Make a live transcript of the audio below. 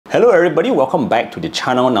Hello everybody, welcome back to the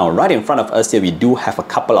channel. Now right in front of us here we do have a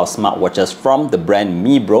couple of smartwatches from the brand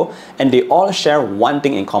Mibro, and they all share one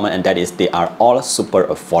thing in common, and that is they are all super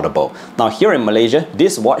affordable. Now here in Malaysia,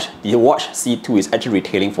 this watch, the Watch C2, is actually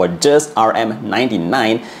retailing for just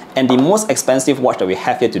RM99, and the most expensive watch that we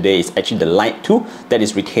have here today is actually the Lite2 that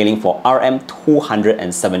is retailing for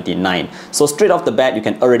RM279. So straight off the bat, you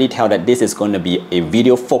can already tell that this is going to be a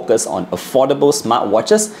video focused on affordable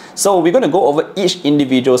smartwatches. So we're going to go over each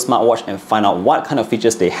individual smartwatch and find out what kind of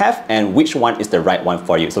features they have and which one is the right one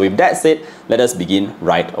for you. So with that said, let us begin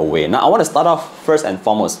right away. Now I want to start off first and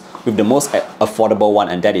foremost with the most affordable one,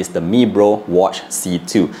 and that is the Mibro Watch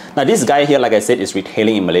C2. Now this guy here, like I said, is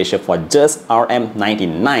retailing in Malaysia for just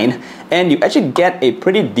RM99, and you actually get a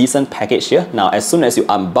pretty decent package here. Now as soon as you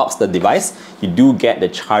unbox the device, you do get the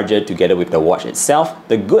charger together with the watch itself.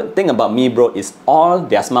 The good thing about Mibro is all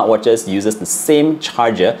their smartwatches uses the same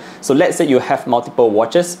charger. So let's say you have multiple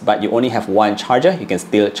watches but you only have one charger, you can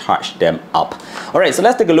still charge them up. Alright, so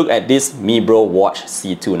let's take a look at this Mibro Watch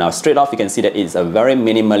C2. Now straight off you can see that it's a very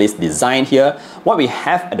minimalist design here. What we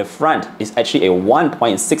have at the front is actually a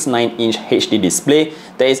 1.69-inch HD display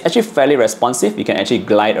that is actually fairly responsive. You can actually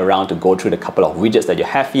glide around to go through the couple of widgets that you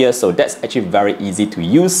have here, so that's actually very easy to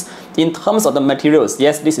use. In terms of the materials,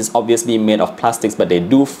 yes, this is obviously made of plastics, but they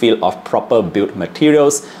do feel of proper built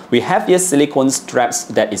materials. We have here silicone straps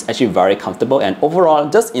that is actually very comfortable, and overall,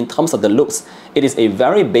 just in terms of the looks, it is a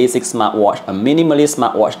very basic smartwatch, a minimalist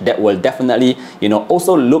smartwatch that will definitely,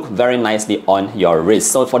 also look very nicely on your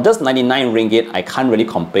wrist. So for just 99 ringgit, I can't really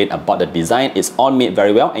complain about the design. It's all made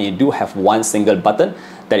very well, and you do have one single button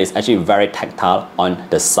that is actually very tactile on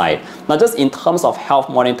the side. Now just in terms of health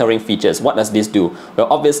monitoring features, what does this do? Well,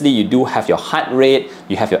 obviously you do have your heart rate,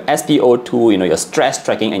 you have your SpO2, your stress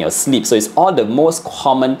tracking and your sleep. So it's all the most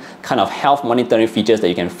common kind of health monitoring features that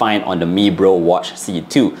you can find on the Mibro Watch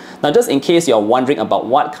C2. Now just in case you're wondering about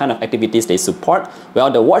what kind of activities they support, well,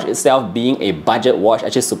 the watch itself, being a budget watch,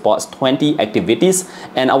 actually supports 20 activities,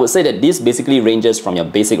 and I would say that this basically ranges from your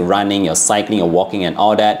basic running, your cycling, your walking and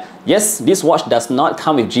all that. Yes, this watch does not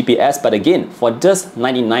come with GPS, but again, for just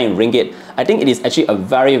 99 ringgit, I think it is actually a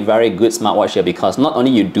very good smartwatch here, because not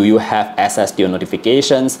only do you have access to your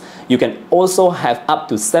notifications, you can also have up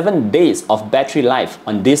to 7 days of battery life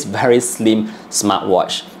on this very slim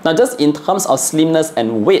smartwatch. Now just in terms of slimness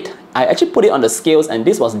and weight, I actually put it on the scales, and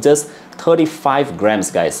this was just 35 grams,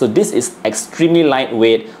 guys. So this is extremely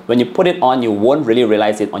lightweight. When you put it on, you won't really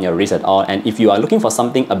realize it on your wrist at all. And if you are looking for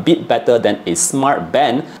something a bit better than a smart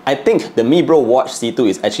band, I think the Mibro Watch C2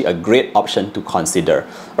 is actually a great option to consider.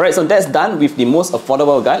 Alright, so that's done with the most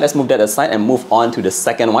affordable guy. Let's move that aside and move on to the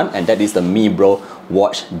second one, and that is the Mibro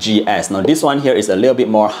Watch GS. Now this one here is a little bit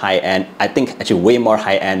more high-end. I think actually way more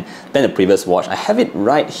high-end than the previous watch. I have it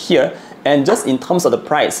right here. And just in terms of the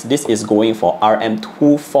price, this is going for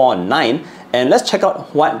RM249. And let's check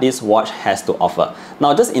out what this watch has to offer.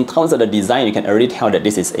 Now just in terms of the design, you can already tell that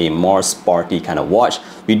this is a more sporty kind of watch.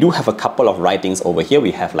 We do have a couple of writings over here.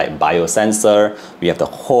 We have like biosensor, we have the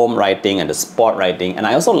home writing and the sport writing. And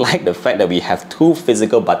I also like the fact that we have two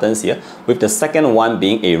physical buttons here, with the second one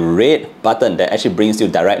being a red button that actually brings you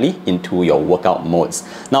directly into your workout modes.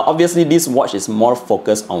 Now obviously this watch is more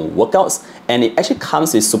focused on workouts, and it actually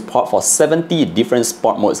comes with support for 70 different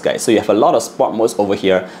sport modes, guys. So you have a lot of sport modes over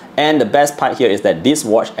here, and the best part here is that this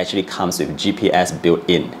watch actually comes with GPS built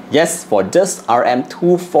in. Yes, for just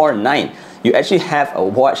RM249, you actually have a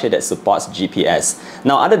watch here that supports GPS.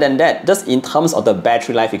 Now other than that, just in terms of the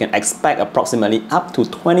battery life, you can expect approximately up to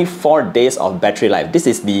 24 days of battery life. This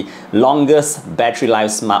is the longest battery life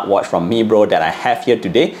smartwatch from Mibro that I have here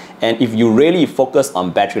today. And if you really focus on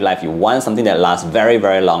battery life, you want something that lasts very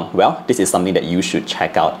long, well, this is something that you should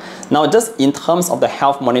check out. Now just in terms of the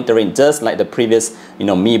health monitoring, just like the previous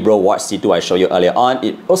Mibro Watch C2 I showed you earlier on,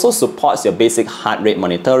 it also supports your basic heart rate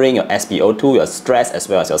monitoring, your SpO2, your stress, as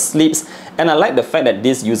well as your sleeps. And I like the fact that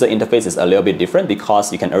this user interface is a little bit different,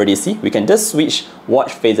 because you can already see we can just switch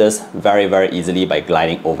watch faces very easily by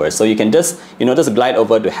gliding over. So you can just just glide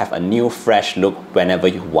over to have a new fresh look whenever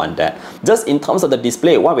you want that. Just in terms of the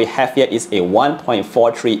display, what we have here is a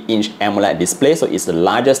 1.43-inch AMOLED display, so it's the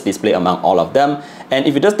largest display among all of them. And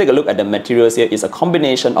if you just take a look at the materials here, it's a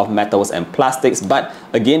combination of metals and plastics, but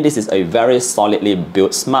again, this is a very solidly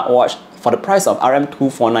built smartwatch. For the price of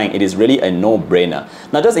RM249, it is really a no-brainer.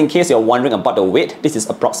 Now just in case you're wondering about the weight, this is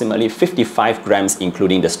approximately 55 grams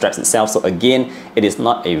including the straps itself. So again, it is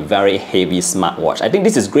not a very heavy smartwatch. I think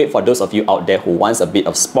this is great for those of you out there who wants a bit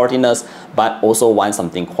of sportiness but also want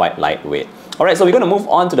something quite lightweight. Alright, so we're going to move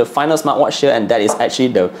on to the final smartwatch here, and that is actually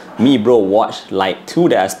the Mibro Watch Lite2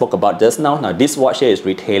 that I spoke about just now. Now this watch here is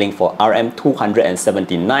retailing for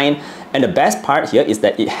RM279, and the best part here is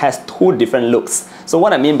that it has two different looks. So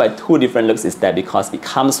what I mean by two different looks is that because it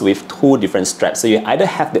comes with two different straps. So you either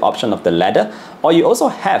have the option of the leather, or you also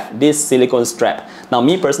have this silicone strap. Now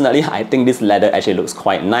me personally, I think this leather actually looks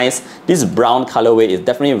quite nice. This brown colorway is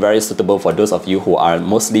definitely very suitable for those of you who are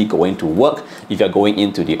mostly going to work. If you're going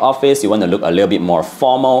into the office, you want to look a little bit more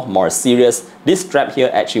formal, more serious, this strap here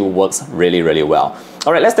actually works really, really well.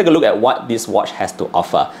 Alright, let's take a look at what this watch has to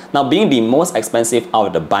offer. Now, being the most expensive out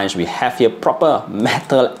of the bunch, we have here proper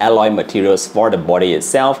metal alloy materials for the body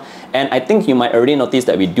itself. And I think you might already notice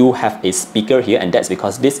that we do have a speaker here, and that's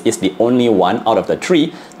because this is the only one out of the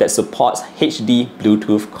three that supports HD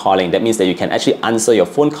Bluetooth calling. That means that you can actually answer your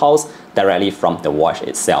phone calls directly from the watch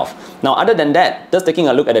itself. Now, other than that, just taking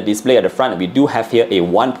a look at the display at the front, we do have here a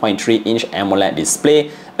 1.3-inch AMOLED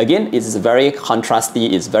display. Again, it is very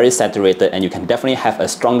contrasty, it's very saturated, and you can definitely have a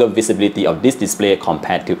stronger visibility of this display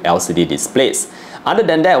compared to LCD displays. Other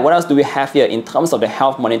than that, what else do we have here? In terms of the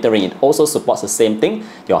health monitoring, it also supports the same thing: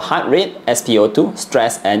 your heart rate, SpO2,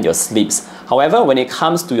 stress, and your sleeps. However, when it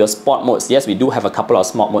comes to your sport modes, yes, we do have a couple of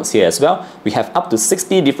sport modes here as well. We have up to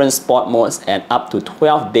 60 different sport modes and up to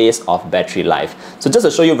 12 days of battery life. So just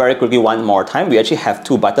to show you very quickly one more time, we actually have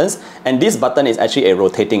two buttons, and this button is actually a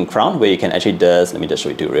rotating crown where you can actually let me just show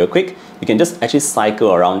it to you real quick. You can just actually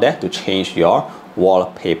cycle around there to change your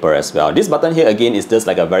wallpaper as well. This button here again is just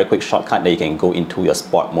like a very quick shortcut that you can go into your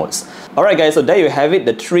sport modes. Alright guys, so there you have it,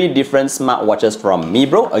 the three different smartwatches from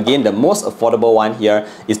Mibro. Again, the most affordable one here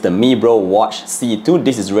is the Mibro Watch C2.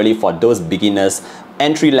 This is really for those beginners,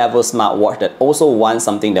 entry-level smartwatch that also want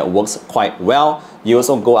something that works quite well. You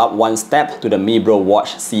also go up one step to the Mibro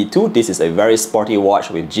Watch C2. This is a very sporty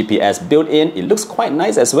watch with GPS built in. It looks quite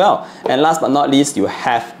nice as well. And last but not least, you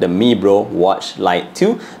have the Mibro Watch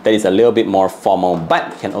Lite2 that is a little bit more formal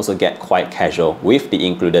but can also get quite casual with the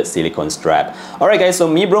included silicone strap. Alright guys, so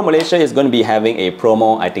Mibro Malaysia is going to be having a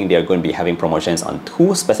promo. I think they're going to be having promotions on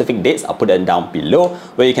two specific dates. I'll put them down below,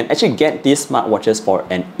 where you can actually get these smartwatches for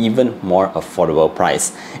an even more affordable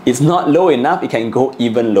price. It's not low enough, it can go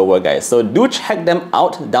even lower guys. So do check them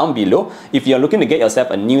out down below. If you're looking to get yourself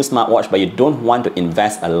a new smartwatch but you don't want to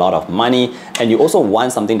invest a lot of money, and you also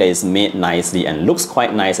want something that is made nicely and looks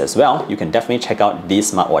quite nice as well, you can definitely check out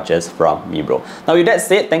these smartwatches from Mibro. Now with that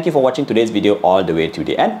said, thank you for watching today's video all the way to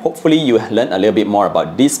the end. Hopefully you learned a little bit more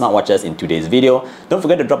about these smartwatches in today's video. Don't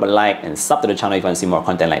forget to drop a like and sub to the channel if you want to see more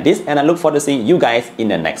content like this, and I look forward to seeing you guys in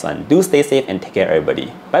the next one. Do stay safe and take care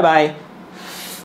everybody. Bye bye.